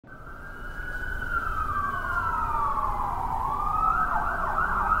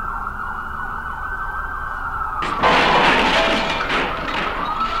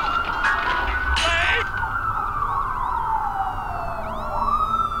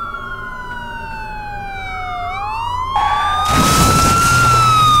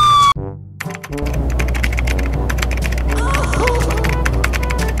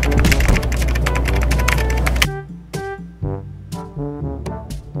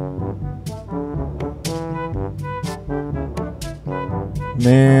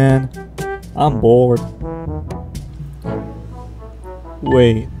Man, I'm bored.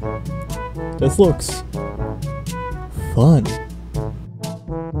 Wait, this looks fun.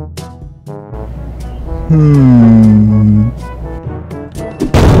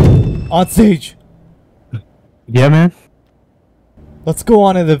 On stage. Yeah, man. Let's go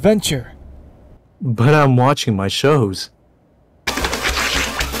on an adventure. But I'm watching my shows.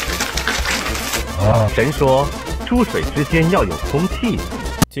 神说，出水之间要有空气。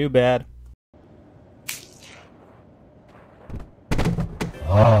 Too bad.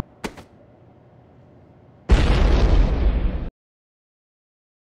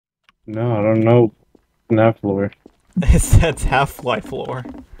 No, I don't know that floor. That's Half-Life floor.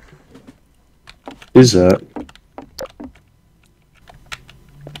 Is that?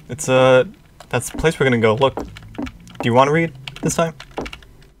 It's that's the place we're gonna go. Look, do you want to read this time?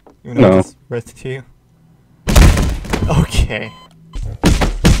 Even though No. I just read it to you. Okay.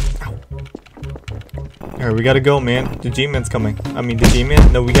 Alright, we gotta go, man. The G-Man's coming. I mean, the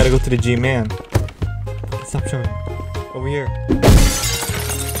G-Man? No, we gotta go to the G-Man. Stop showing. Over here.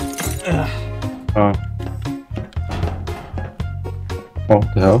 Oh.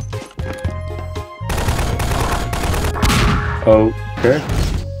 What the hell? Okay.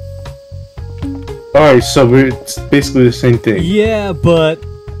 Alright, so it's basically the same thing. Yeah, but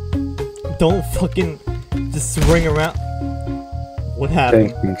don't fucking just ring around. What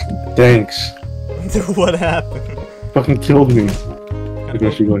happened? Thanks. What happened? Fucking killed me. I Gotta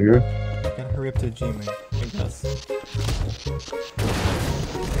guess you go here. Gotta hurry up to the G-Man, I guess.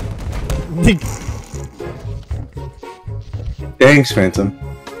 Thanks, Phantom.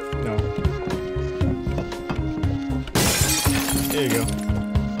 No. There you go.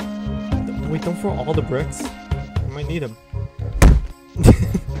 Wait, don't throw all the bricks. I might need them.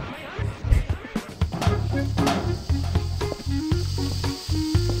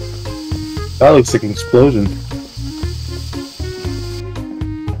 That looks like an explosion.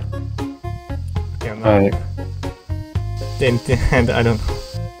 Yeah, I'm not. Alright. And I don't know.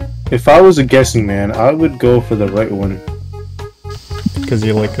 If I was a guessing man, I would go for the right one. Because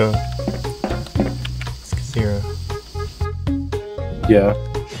you're like a... It's because you're a... Yeah.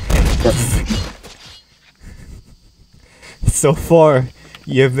 So far,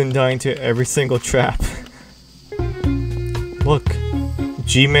 you've been dying to every single trap. Look.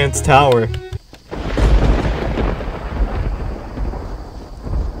 G-Man's tower.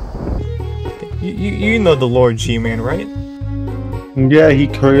 You know the Lord G-Man, right? Yeah, he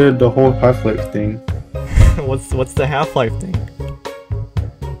created the whole Half-Life thing. What's the Half-Life thing?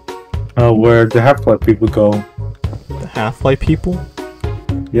 Where the Half-Life people go. The Half-Life people?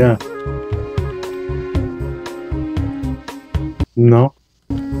 Yeah. No?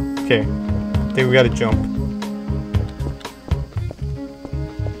 Okay. I think we gotta jump.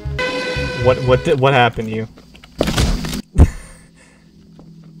 What happened to you?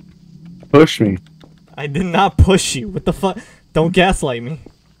 Push me. I did not push you. What the fuck? Don't gaslight me.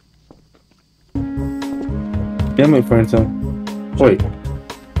 Damn it, Phantom. Wait.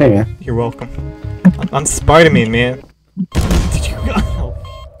 Hey, man. You're welcome. I'm Spider-Man, man. Did you? Oh,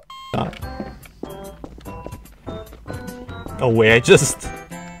 God. Oh wait, I just.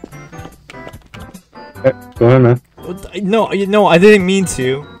 Go ahead, man. No, I didn't mean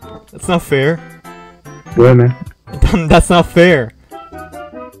to. That's not fair. Go ahead, man. That's not fair.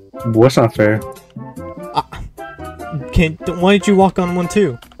 What's not fair? Why didn't you walk on one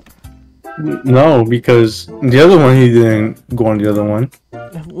too? No, because the other one, he didn't go on the other one.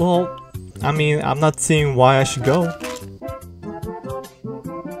 Well, I mean, I'm not seeing why I should go.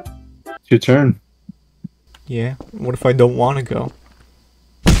 It's your turn. Yeah. What if I don't want to go?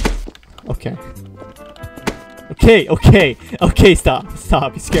 Okay. Okay, stop.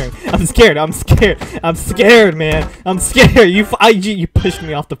 You're scaring. I'm scared, man. I'm scared. You pushed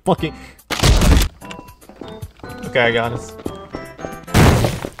me off the fucking... Okay, I got us.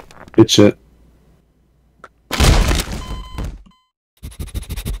 Good shit.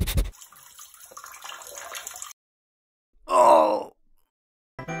 Oh!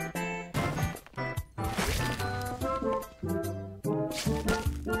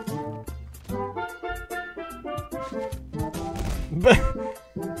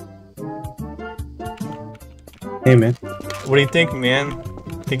 Hey, man. What do you think, man?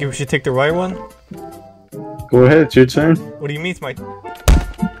 Think we should take the right one? Go ahead, it's your turn. What do you mean it's my...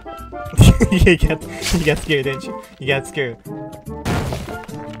 you got scared, didn't you? You got scared.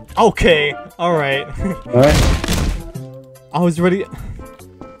 Okay, alright. Alright. I was ready...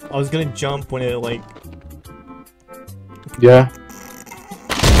 I was gonna jump when it, like... Yeah.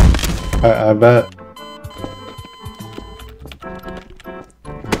 I bet.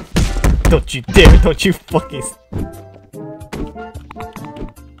 Don't you dare! Don't you fucking.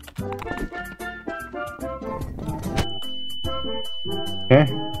 Okay.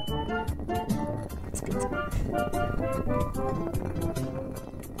 Let's go.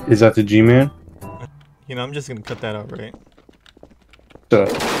 Is that the G-Man? You know, I'm just gonna cut that out, right? So,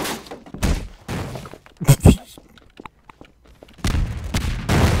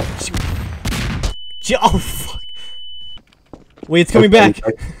 Oh fuck! Wait, it's coming back.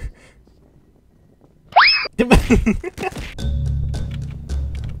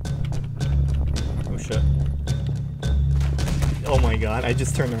 Oh shit! Oh my god! I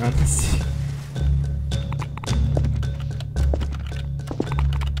just turned around.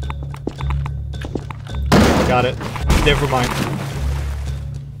 Got it. Never mind.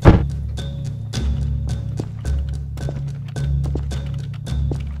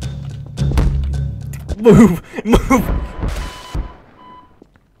 Move! Move!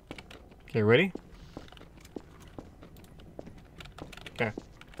 Okay, ready? Okay.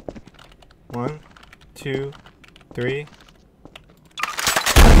 1, 2, 3.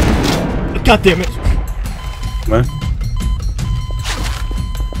 God damn it! what?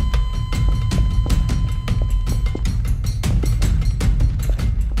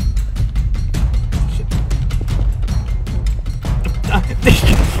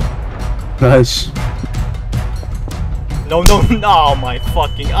 Nice. No, no, no, my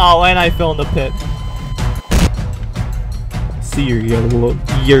fucking. Oh, and I fell in the pit. See your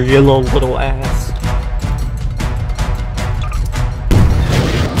yellow little ass.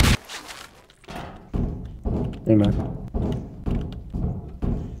 Hey, man.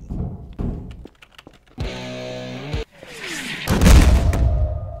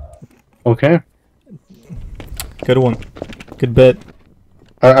 Okay. Good one. Good bet.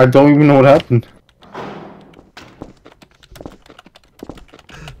 I don't even know what happened.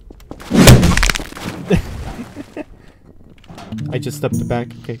 I just stepped it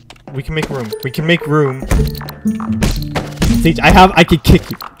back. Okay, we can make room. We can make room. Sage, I can kick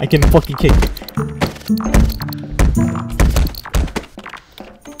you. I can fucking kick you.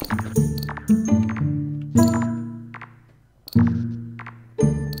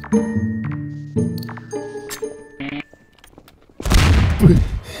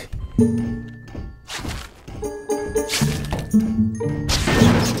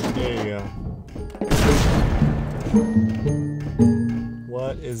 There you go.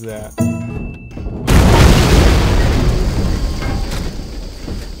 What is that?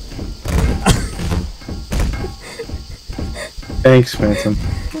 Thanks, Phantom.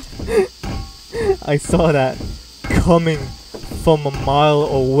 I saw that coming from a mile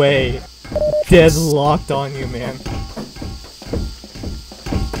away. Dead locked on you, man.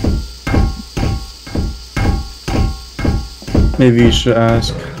 Maybe you should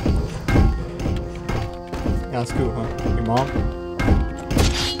ask. Ask who, huh? Your mom?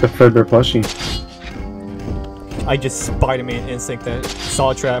 The Fredbear plushie. I just Spider-Man instinct that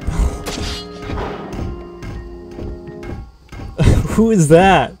saw a trap. Who is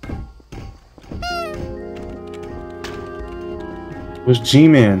that? It was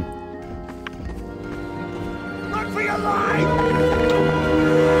G-Man. Run for your life!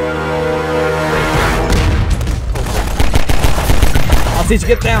 I'll say you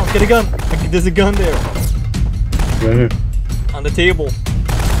get down. Get a gun. There's a gun there. Right here. On the table.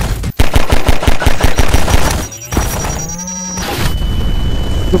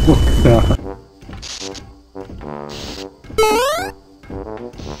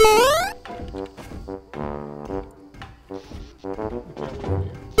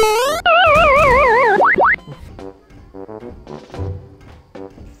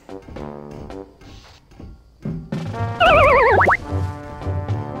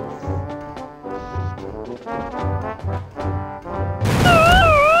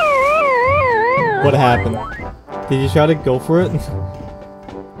 What happened? Did you try to go for it?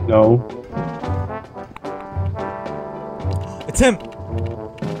 No. It's him!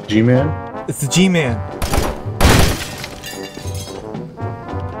 G-Man? It's the G-Man.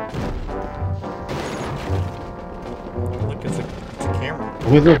 Look, it's a camera.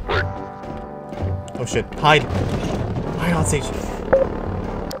 With it? Oh shit, hide! Hide on stage.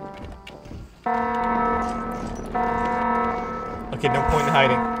 Okay, no point in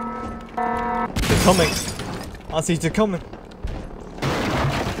hiding. They're coming. On stage, they're coming.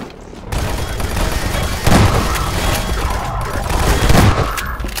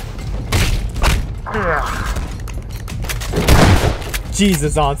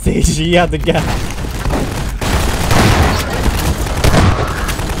 Jesus, on stage, he had the gap.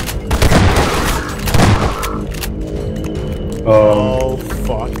 Oh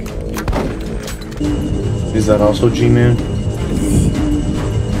fuck. Is that also G-Man?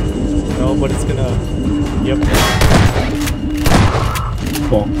 No, but it's gonna... Yep.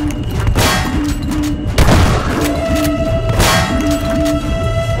 Cool.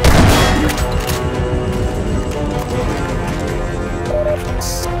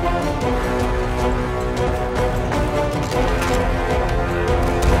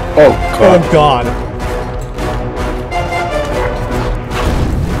 Oh god. Oh god.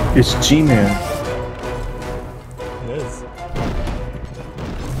 It's G-Man.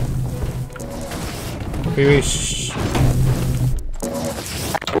 It is. Wait, shh.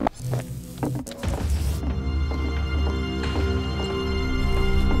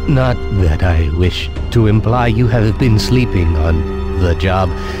 Not that I wish to imply you have been sleeping on the job.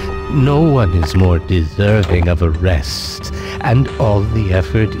 No one is more deserving of a rest, and all the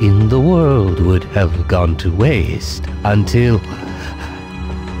effort in the world would have gone to waste until...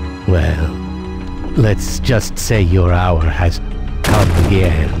 well, let's just say your hour has come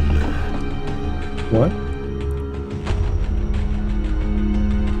again. What?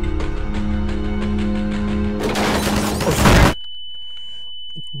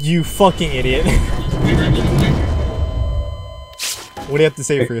 You fucking idiot. What do you have to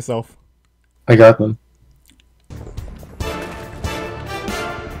say for yourself? I got them.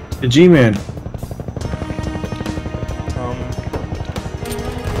 The G-Man.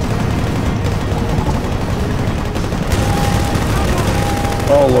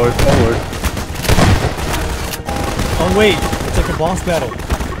 Oh lord, oh lord. Oh wait, it's like a boss battle.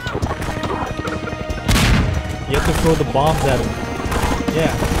 You have to throw the bombs at him.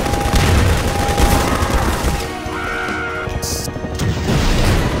 Yeah.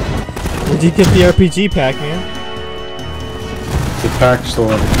 Where'd you get the RPG pack, man? The pack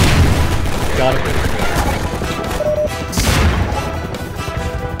store. Got it.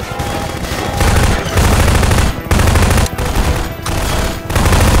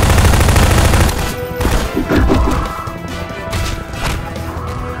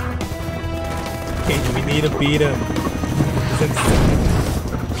 Okay, we need to beat him.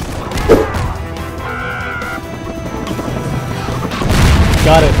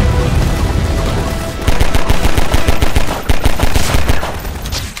 Got it.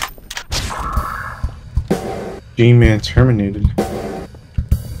 G-Man terminated.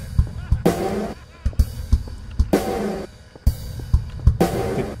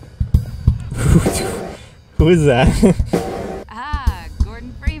 Who is that? Ah,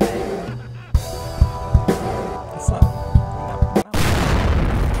 Gordon Freeman. That's not...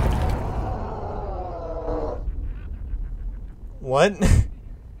 What?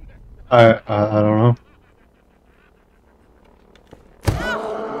 I don't know.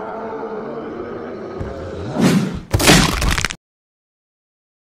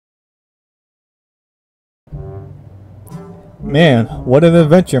 Man, what an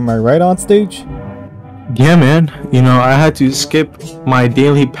adventure, am I right on stage? Yeah, man. You know, I had to skip my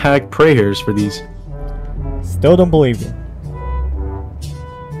daily pack prayers for these. Still don't believe you.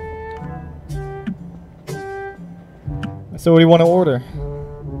 So what do you want to order?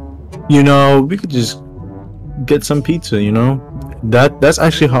 You know, we could just get some pizza, you know? That's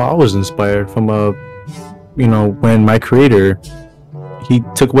actually how I was inspired from you know, when my creator, he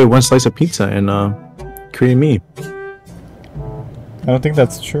took away one slice of pizza and created me. I don't think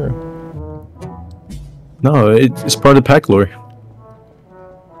that's true. No, it's part of the pack lore.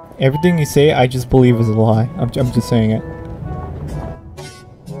 Everything you say, I just believe is a lie. I'm just saying it.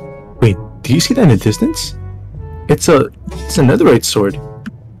 Wait, do you see that in the distance? It's a netherite sword.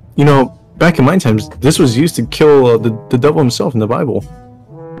 You know, back in my times, this was used to kill the devil himself in the Bible.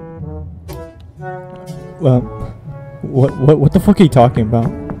 Well, what the fuck are you talking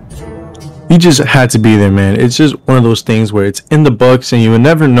about? He just had to be there, man. It's just one of those things where it's in the books and you would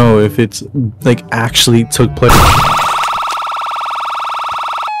never know if it's like actually took place.